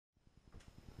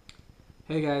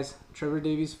Hey guys,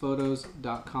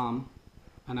 TrevorDaviesPhotos.com,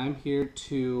 and I'm here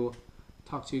to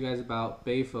talk to you guys about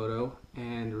Bay Photo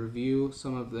and review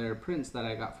some of their prints that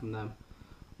I got from them.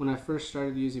 When I first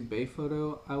started using Bay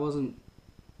Photo, I wasn't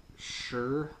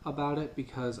sure about it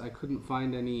because I couldn't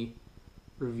find any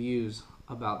reviews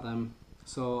about them.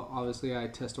 So obviously I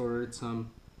test ordered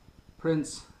some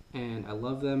prints and I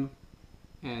love them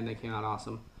and they came out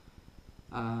awesome.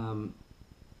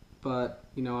 But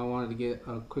you know, I wanted to get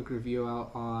a quick review out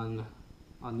on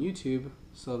YouTube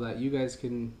so that you guys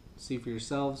can see for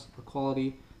yourselves the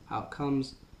quality, how it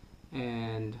comes,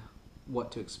 and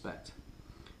what to expect.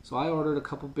 So I ordered a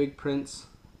couple big prints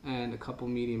and a couple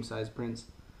medium-sized prints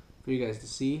for you guys to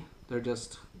see. They're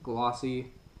just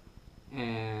glossy,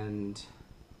 and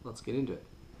let's get into it.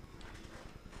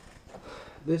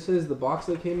 This is the box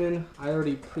they came in. I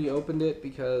already pre-opened it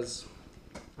because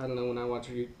I don't know, when I watch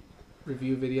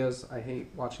review videos, I hate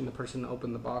watching the person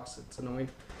open the box. It's annoying.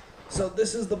 So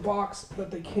this is the box that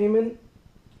they came in.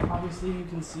 Obviously you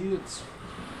can see it's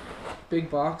big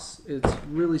box. It's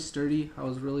really sturdy. I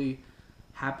was really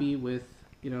happy with,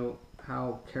 you know,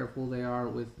 how careful they are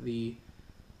with the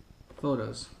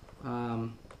photos.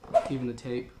 Even the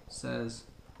tape says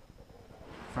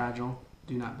fragile,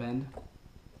 do not bend.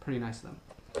 Pretty nice of them.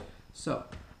 So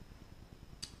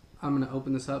I'm gonna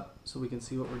open this up so we can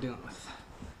see what we're dealing with.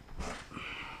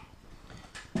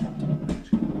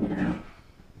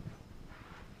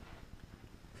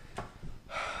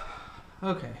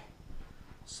 Okay,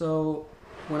 so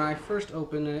when I first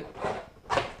open it,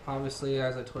 obviously,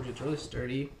 as I told you, it's really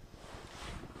sturdy,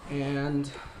 and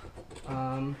it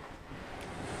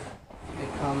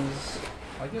comes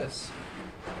like this,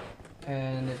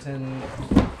 and it's in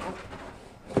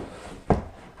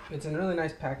really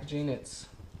nice packaging. It's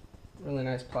really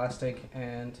nice plastic,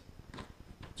 and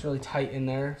it's really tight in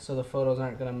there, so the photos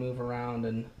aren't going to move around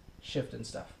and shift and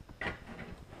stuff.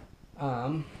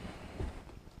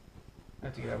 I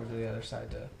have to get over to the other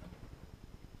side to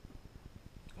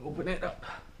open it up.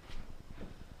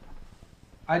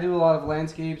 I do a lot of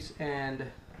landscapes and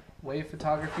wave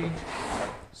photography,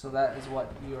 so that is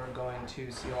what you are going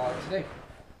to see a lot of today.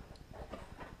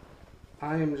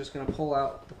 I am just going to pull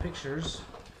out the pictures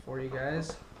for you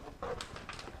guys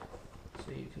so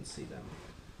you can see them.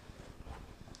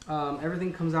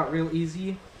 Everything comes out real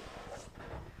easy,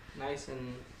 nice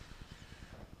and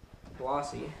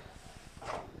glossy.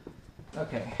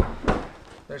 Okay,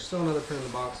 there's still another print in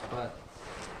the box, but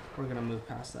we're gonna move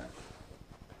past that.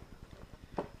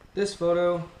 This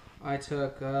photo I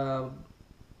took about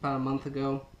a month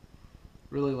ago.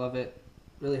 Really love it,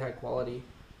 really high quality.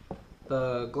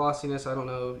 The glossiness, I don't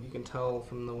know if you can tell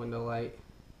from the window light.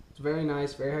 It's very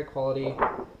nice, very high quality.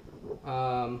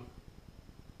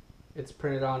 It's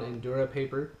printed on Endura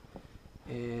paper,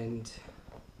 and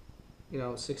you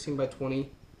know, 16 by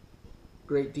 20.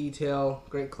 Great detail,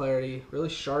 great clarity, really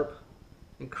sharp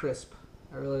and crisp.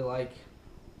 I really like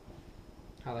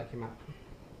how that came out.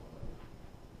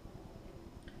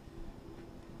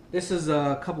 This is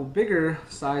a couple bigger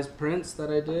size prints that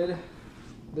I did.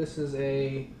 This is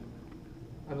a,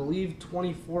 I believe,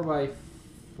 24 by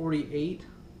 48.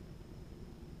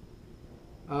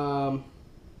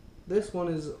 This one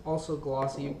is also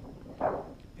glossy,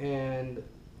 and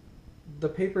the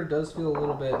paper does feel a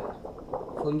little bit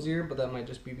flimsier, but that might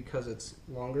just be because it's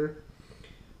longer.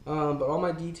 But all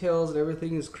my details and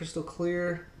everything is crystal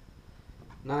clear,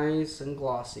 nice and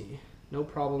glossy. No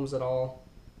problems at all.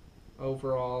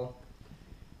 Overall,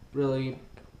 really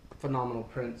phenomenal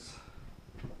prints.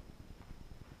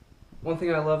 One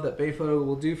thing I love that Bay Photo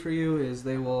will do for you is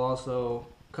they will also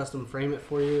custom frame it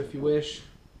for you if you wish.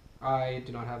 I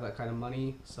do not have that kind of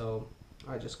money, so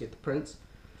I just get the prints.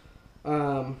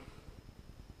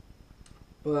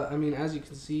 But I mean, as you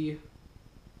can see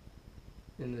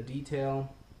in the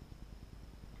detail,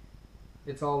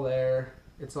 it's all there.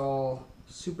 It's all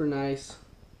super nice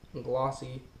and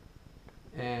glossy,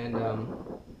 and I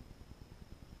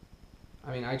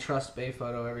mean, I trust Bay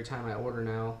Photo every time I order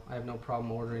now. I have no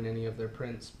problem ordering any of their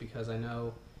prints because I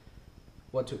know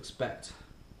what to expect.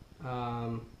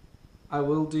 I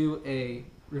will do a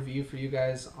review for you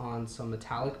guys on some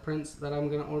metallic prints that I'm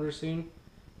going to order soon,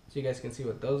 so you guys can see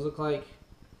what those look like.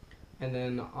 And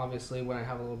then obviously when I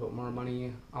have a little bit more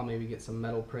money, I'll maybe get some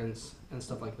metal prints and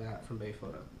stuff like that from Bay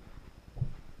Photo.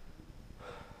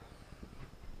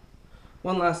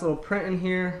 One last little print in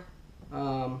here.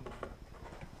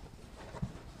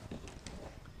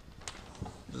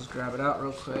 Just grab it out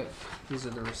real quick. These are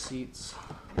the receipts.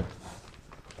 Let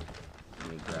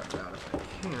me grab it out if I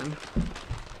can.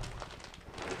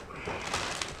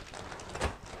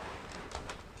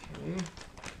 Okay.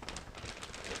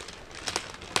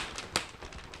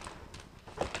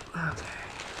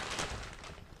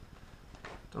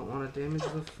 damage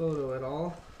the photo at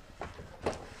all.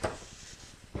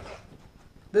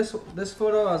 This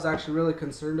photo I was actually really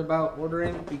concerned about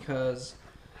ordering because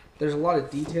there's a lot of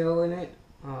detail in it,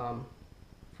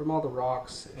 from all the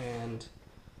rocks and,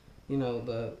 you know,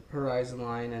 the horizon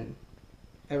line and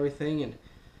everything, and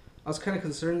I was kind of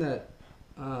concerned that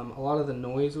a lot of the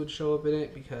noise would show up in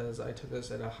it because I took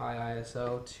this at a high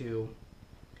ISO to,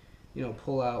 you know,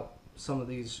 pull out some of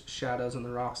these shadows in the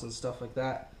rocks and stuff like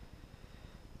that.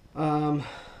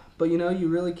 But you know, you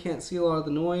really can't see a lot of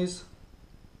the noise.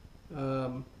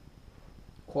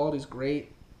 Quality's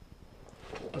great.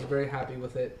 I was very happy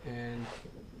with it, and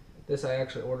this I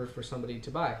actually ordered for somebody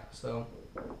to buy, so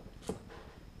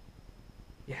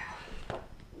yeah.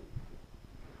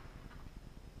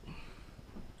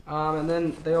 And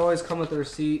then they always come with a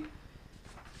receipt.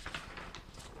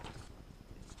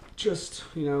 Just,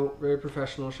 you know, very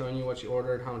professional, showing you what you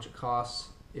ordered, how much it costs,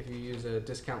 if you use a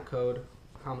discount code,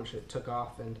 how much it took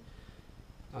off, and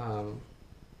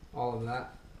all of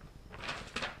that.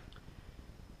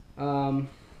 I'm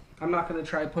not going to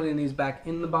try putting these back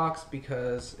in the box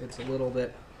because it's a little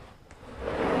bit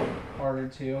harder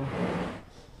to.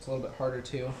 So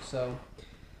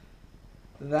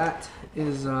that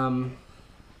is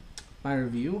my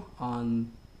review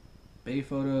on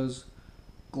Bayphoto's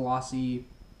glossy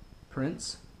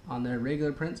prints, on their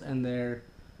regular prints and their,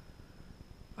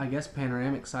 I guess,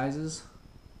 panoramic sizes.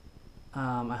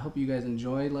 I hope you guys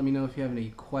enjoyed. Let me know if you have any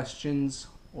questions,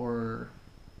 or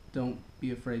don't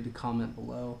be afraid to comment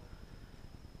below.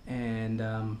 And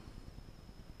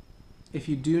if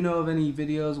you do know of any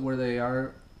videos where they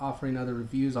are offering other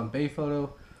reviews on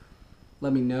Bayphoto,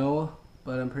 let me know,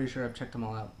 but I'm pretty sure I've checked them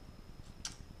all out.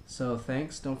 So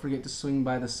thanks. Don't forget to swing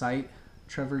by the site,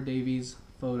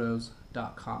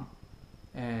 trevordaviesphotos.com,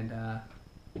 and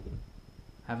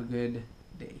have a good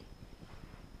day.